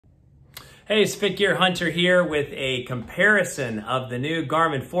Hey, it's Fit Gear Hunter here with a comparison of the new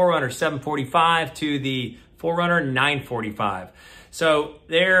Garmin Forerunner 745 to the Forerunner 945. So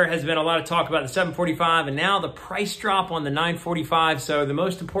there has been a lot of talk about the 745 and now the price drop on the 945. So the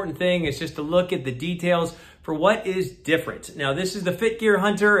most important thing is just to look at the details for what is different. Now this is the Fit Gear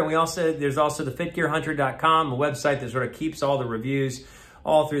Hunter, and there's also the fitgearhunter.com, a website that sort of keeps all the reviews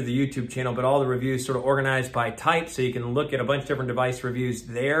all through the YouTube channel, but all the reviews sort of organized by type, so you can look at a bunch of different device reviews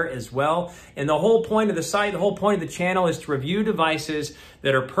there as well. And the whole point of the site, the whole point of the channel is to review devices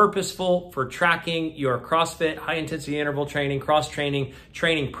that are purposeful for tracking your CrossFit, high intensity interval training, cross training,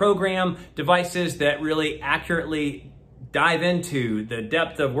 training program, devices that really accurately dive into the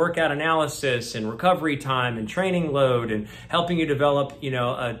depth of workout analysis and recovery time and training load and helping you develop,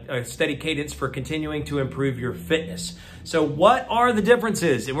 a steady cadence for continuing to improve your fitness. So what are the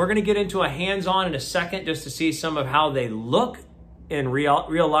differences? And we're going to get into a hands-on in a second just to see some of how they look in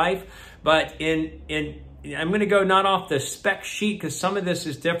real life. But I'm going to go not off the spec sheet because some of this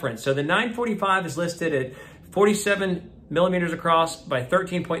is different. So the 945 is listed at 47 millimeters across by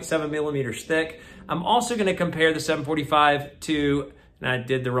 13.7 millimeters thick. I'm also going to compare the 745 to, and I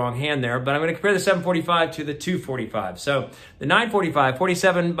did the wrong hand there, but I'm going to compare the 745 to the 245. So the 945,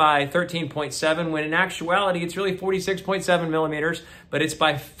 47 by 13.7, when in actuality, it's really 46.7 millimeters, but it's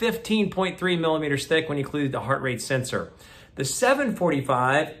by 15.3 millimeters thick when you include the heart rate sensor. The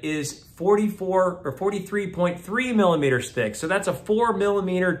 745 is 44 or 43.3 millimeters thick. So that's a 4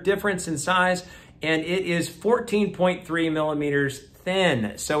 millimeter difference in size, and it is 14.3 millimeters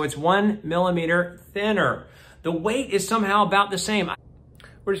thin. So it's 1 millimeter thinner. The weight is somehow about the same.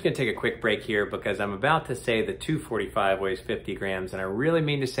 We're just gonna take a quick break here because I'm about to say the 245 weighs 50 grams, and I really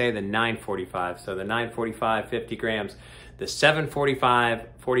mean to say the 945. So the 945, 50 grams, the 745,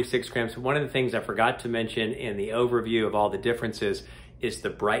 46 grams. One of the things I forgot to mention in the overview of all the differences is the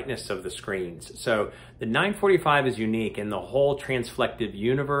brightness of the screens. So the 945 is unique in the whole transflective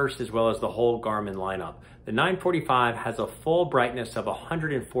universe as well as the whole Garmin lineup. The 945 has a full brightness of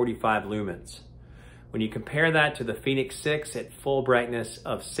 145 lumens. When you compare that to the Fenix 6 at full brightness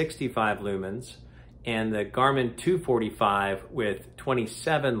of 65 lumens, and the Garmin 245 with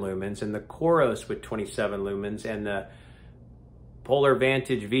 27 lumens, and the Coros with 27 lumens, and the Polar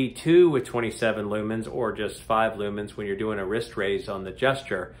Vantage V2 with 27 lumens, or just 5 lumens when you're doing a wrist raise on the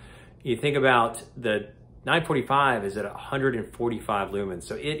gesture. You think about the 945 is at 145 lumens,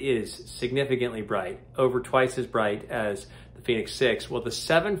 so it is significantly bright, over twice as bright as the Fenix 6. Well, the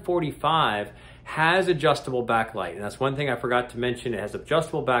 745 has adjustable backlight, and that's one thing I forgot to mention. It has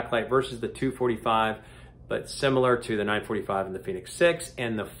adjustable backlight versus the 245, but similar to the 945 and the Fenix 6,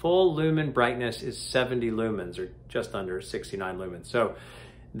 and the full lumen brightness is 70 lumens, or just under 69 lumens. So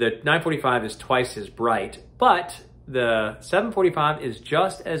the 945 is twice as bright, but the 745 is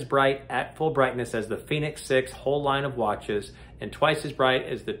just as bright at full brightness as the Fenix 6 whole line of watches, and twice as bright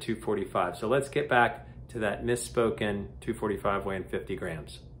as the 245. So let's get back to that misspoken 245 weighing 50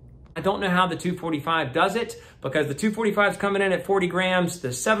 grams. I don't know how the 245 does it because the 245 is coming in at 40 grams.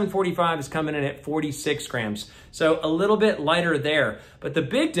 The 745 is coming in at 46 grams. So a little bit lighter there. But the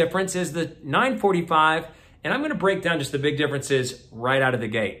big difference is the 945, and I'm going to break down just the big differences right out of the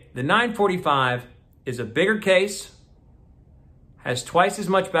gate. The 945 is a bigger case, has twice as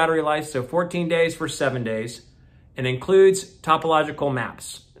much battery life, so 14 days for 7 days, and includes topological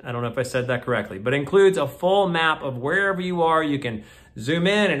maps. I don't know if I said that correctly, but includes a full map of wherever you are. You can zoom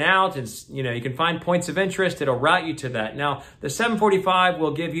in and out, and you can find points of interest. It'll route you to that. Now, the 745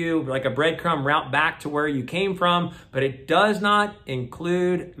 will give you like a breadcrumb route back to where you came from, but it does not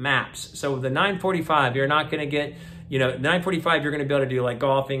include maps. So with the 945, you're not going to get, 945, you're going to be able to do like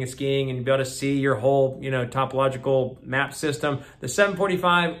golfing and skiing, and you'll be able to see your whole, topological map system. The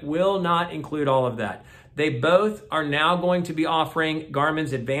 745 will not include all of that. They both are now going to be offering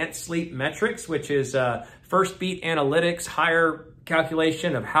Garmin's advanced sleep metrics, which is first beat analytics, higher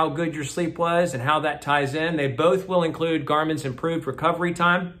calculation of how good your sleep was and how that ties in. They both will include Garmin's improved recovery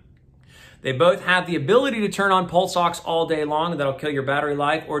time. They both have the ability to turn on pulse ox all day long, and that'll kill your battery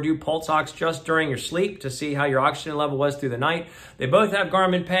life, or do pulse ox just during your sleep to see how your oxygen level was through the night. They both have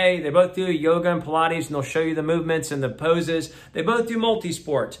Garmin Pay. They both do yoga and Pilates, and they'll show you the movements and the poses. They both do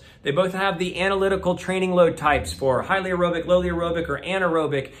multi-sport. They both have the analytical training load types for highly aerobic, lowly aerobic, or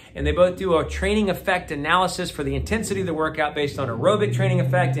anaerobic, and they both do a training effect analysis for the intensity of the workout based on aerobic training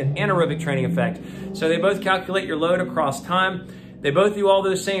effect and anaerobic training effect. So they both calculate your load across time. They both do all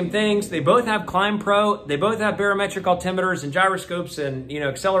those same things. They both have Climb Pro. They both have barometric altimeters and gyroscopes and,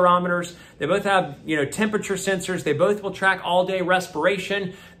 accelerometers. They both have, temperature sensors. They both will track all-day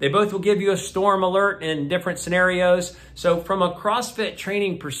respiration. They both will give you a storm alert in different scenarios. So from a CrossFit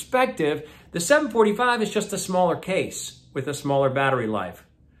training perspective, the 745 is just a smaller case with a smaller battery life.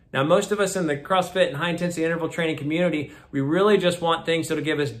 Now, most of us in the CrossFit and high-intensity interval training community, we really just want things that'll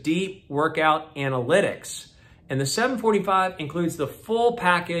give us deep workout analytics. And the 745 includes the full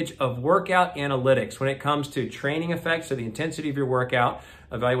package of workout analytics when it comes to training effects, so the intensity of your workout,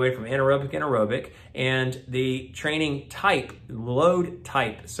 evaluated from anaerobic and aerobic, and the training type, load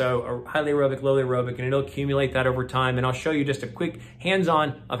type, so highly aerobic, low aerobic, and it'll accumulate that over time. And I'll show you just a quick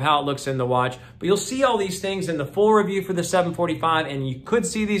hands-on of how it looks in the watch. But you'll see all these things in the full review for the 745, and you could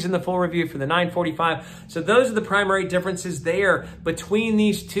see these in the full review for the 945. So those are the primary differences there between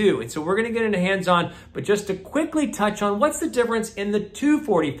these two. And so we're gonna get into hands-on, but just to quickly touch on what's the difference in the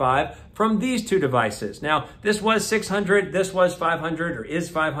 245 from these two devices. Now, this was 600, this was 500 or is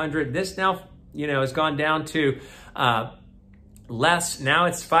 500. This now, has gone down to less. Now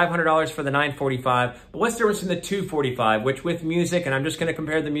it's $500 for the 945. But what's the difference in the 245, which with music, and I'm just gonna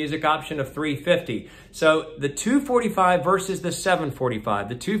compare the music option of $350. So the 245 versus the 745.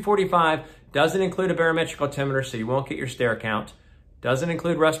 The 245 doesn't include a barometric altimeter, so you won't get your stair count. Doesn't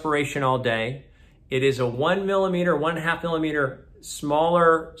include respiration all day. It is a 1 millimeter, 1.5 millimeter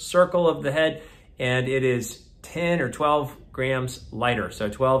smaller circle of the head, and it is 10 or 12 grams lighter. So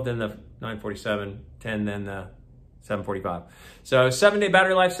 12 than the 947, 10 than the 745. So 7-day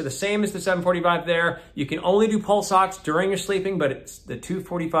battery life, so the same as the 745 there. You can only do pulse ox during your sleeping, but the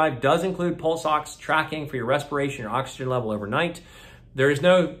 245 does include pulse ox tracking for your respiration, your oxygen level overnight. There is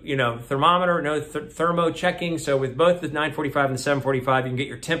no, thermometer, no thermo checking. So with both the 945 and the 745, you can get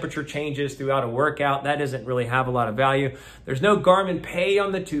your temperature changes throughout a workout. That doesn't really have a lot of value. There's no Garmin Pay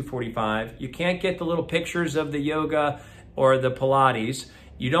on the 245. You can't get the little pictures of the yoga or the Pilates.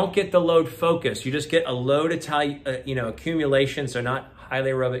 You don't get the load focus. You just get a load accumulation. So not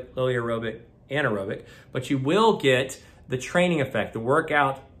highly aerobic, low aerobic, anaerobic, but you will get the training effect, the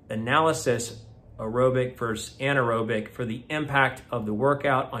workout analysis, aerobic versus anaerobic, for the impact of the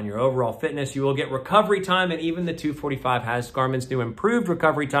workout on your overall fitness. You will get recovery time, and even the 245 has Garmin's new improved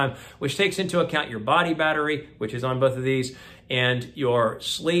recovery time, which takes into account your body battery, which is on both of these, and your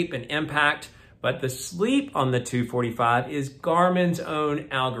sleep and impact. But the sleep on the 245 is Garmin's own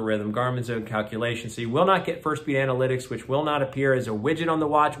algorithm, Garmin's own calculation. So you will not get first beat analytics, which will not appear as a widget on the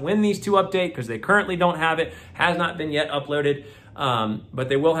watch when these two update, because they currently don't have it, has not been yet uploaded. But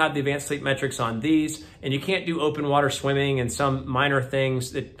they will have the advanced sleep metrics on these, and you can't do open water swimming and some minor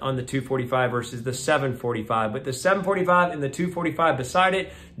things that on the 245 versus the 745. But the 745 and the 245 beside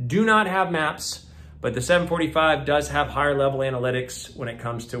it do not have maps, but the 745 does have higher level analytics when it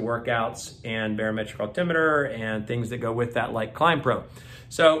comes to workouts and barometric altimeter and things that go with that, like Climb Pro.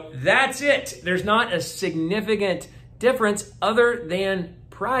 So that's it. There's not a significant difference other than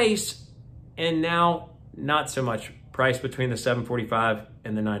price, and now not so much price between the 745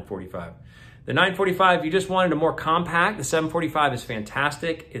 and the 945. The 945, you just wanted a more compact. The 745 is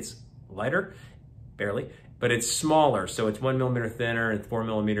fantastic. It's lighter, barely, but it's smaller. So it's 1 millimeter thinner and 4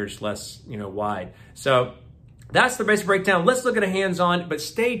 millimeters less, wide. So that's the basic breakdown. Let's look at a hands-on, but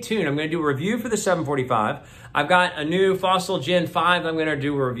stay tuned. I'm gonna do a review for the 745. I've got a new Fossil Gen 5 I'm gonna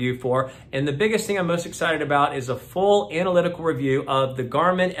do a review for. And the biggest thing I'm most excited about is a full analytical review of the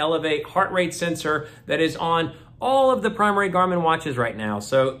Garmin Elevate heart rate sensor that is on all of the primary Garmin watches right now.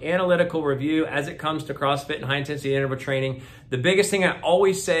 So analytical review as it comes to CrossFit and high intensity interval training. The biggest thing I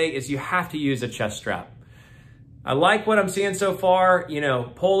always say is you have to use a chest strap. I like what I'm seeing so far.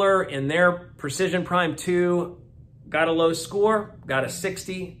 Polar in their Precision Prime 2 got a low score, got a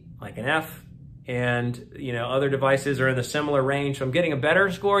 60, like an F. And, other devices are in the similar range. So I'm getting a better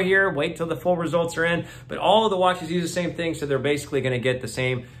score here. Wait till the full results are in. But all of the watches use the same thing, so they're basically gonna get the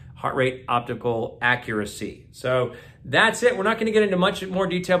same heart rate optical accuracy. So that's it. We're not gonna get into much more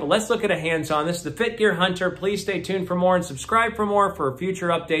detail, but let's look at a hands-on. This is the Fit Gear Hunter. Please stay tuned for more and subscribe for more for future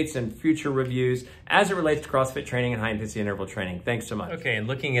updates and future reviews as it relates to CrossFit training and high-intensity interval training. Thanks so much. Okay, and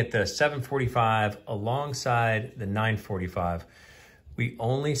looking at the 745 alongside the 945, we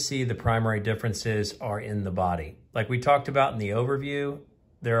only see the primary differences are in the body. Like we talked about in the overview,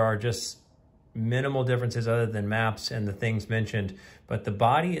 there are just minimal differences other than maps and the things mentioned, but the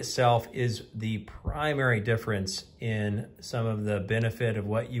body itself is the primary difference in some of the benefit of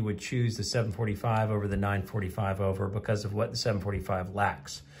what you would choose the 745 over the 945 over, because of what the 745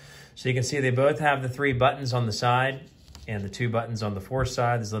 lacks. So you can see they both have the 3 buttons on the side and the 2 buttons on the 4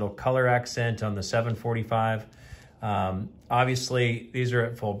 side. There's a little color accent on the 745. Obviously, these are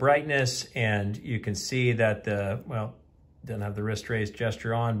at full brightness, and you can see that doesn't have the wrist raised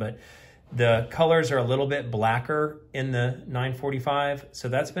gesture on, but the colors are a little bit blacker in the 945. So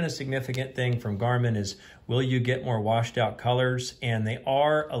that's been a significant thing from Garmin is, will you get more washed out colors? And they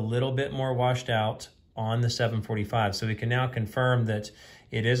are a little bit more washed out on the 745. So we can now confirm that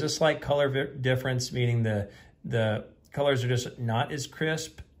it is a slight color difference, meaning the colors are just not as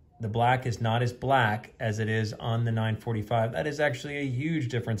crisp. The black is not as black as it is on the 945. That is actually a huge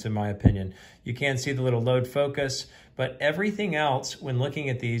difference in my opinion. You can see the little load focus, but everything else when looking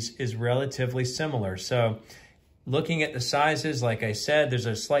at these is relatively similar. So looking at the sizes, like I said, there's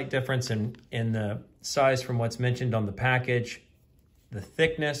a slight difference in the size from what's mentioned on the package. The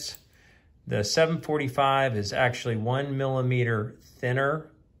thickness, the 745 is actually 1 millimeter thinner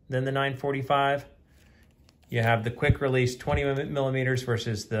than the 945. You have the quick release 20 millimeters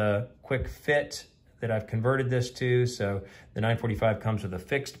versus the quick fit that I've converted this to. So the 945 comes with a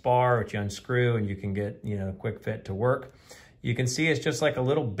fixed bar, which you unscrew and you can get, quick fit to work. You can see it's just like a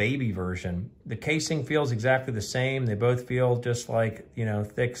little baby version. The casing feels exactly the same. They both feel just like,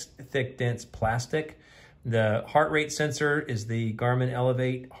 thick, dense plastic. The heart rate sensor is the Garmin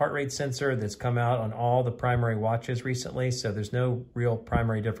Elevate heart rate sensor that's come out on all the primary watches recently. So there's no real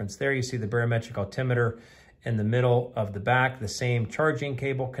primary difference there. You see the barometric altimeter in the middle of the back, the same charging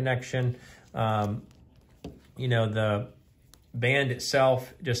cable connection. The band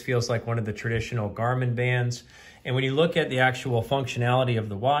itself just feels like one of the traditional Garmin bands. And when you look at the actual functionality of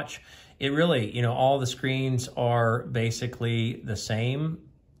the watch, it really, all the screens are basically the same.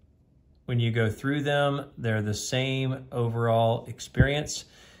 When you go through them, they're the same overall experience.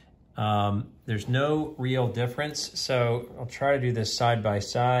 There's no real difference. So I'll try to do this side by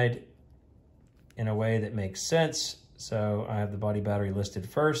side in a way that makes sense. So I have the body battery listed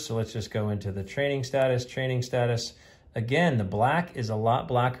first. So let's just go into the training status. Again, the black is a lot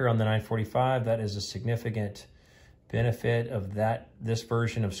blacker on the 945. That is a significant benefit of this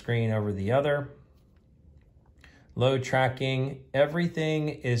version of screen over the other. Load tracking, everything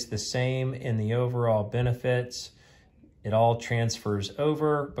is the same in the overall benefits. It all transfers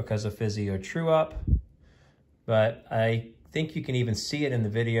over because of Physio True Up. But I think you can even see it in the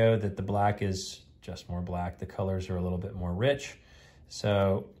video that the black is just more black. The colors are a little bit more rich.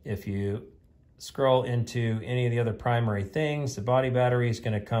 So if you scroll into any of the other primary things, the body battery is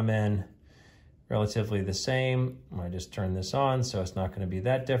going to come in relatively the same. I just turn this on, so it's not going to be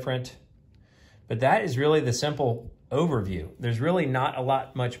that different. But that is really the simple overview. There's really not a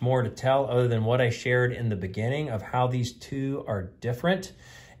lot much more to tell other than what I shared in the beginning of how these two are different.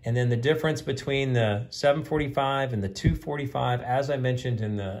 And then the difference between the 745 and the 245, as I mentioned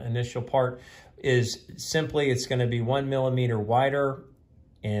in the initial part, is simply it's going to be 1 millimeter wider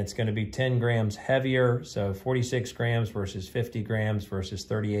and it's going to be 10 grams heavier. So 46 grams versus 50 grams versus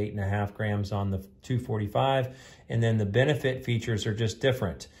 38.5 grams on the 245. And then the benefit features are just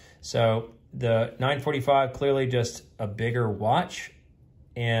different. So the 945 clearly just a bigger watch,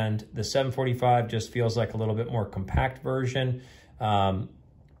 and the 745 just feels like a little bit more compact version.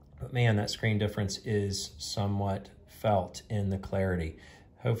 But man, that screen difference is somewhat felt in the clarity.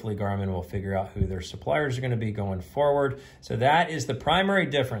 Hopefully Garmin will figure out who their suppliers are going to be going forward. So that is the primary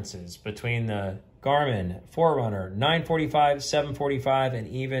differences between the Garmin Forerunner 945, 745, and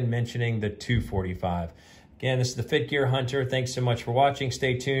even mentioning the 245. Again, this is the Fit Gear Hunter. Thanks so much for watching.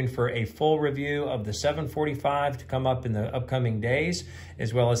 Stay tuned for a full review of the 745 to come up in the upcoming days,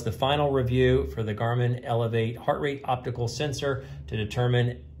 as well as the final review for the Garmin Elevate heart rate optical sensor to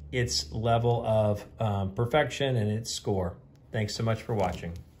determine its level of perfection and its score. Thanks so much for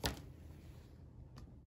watching.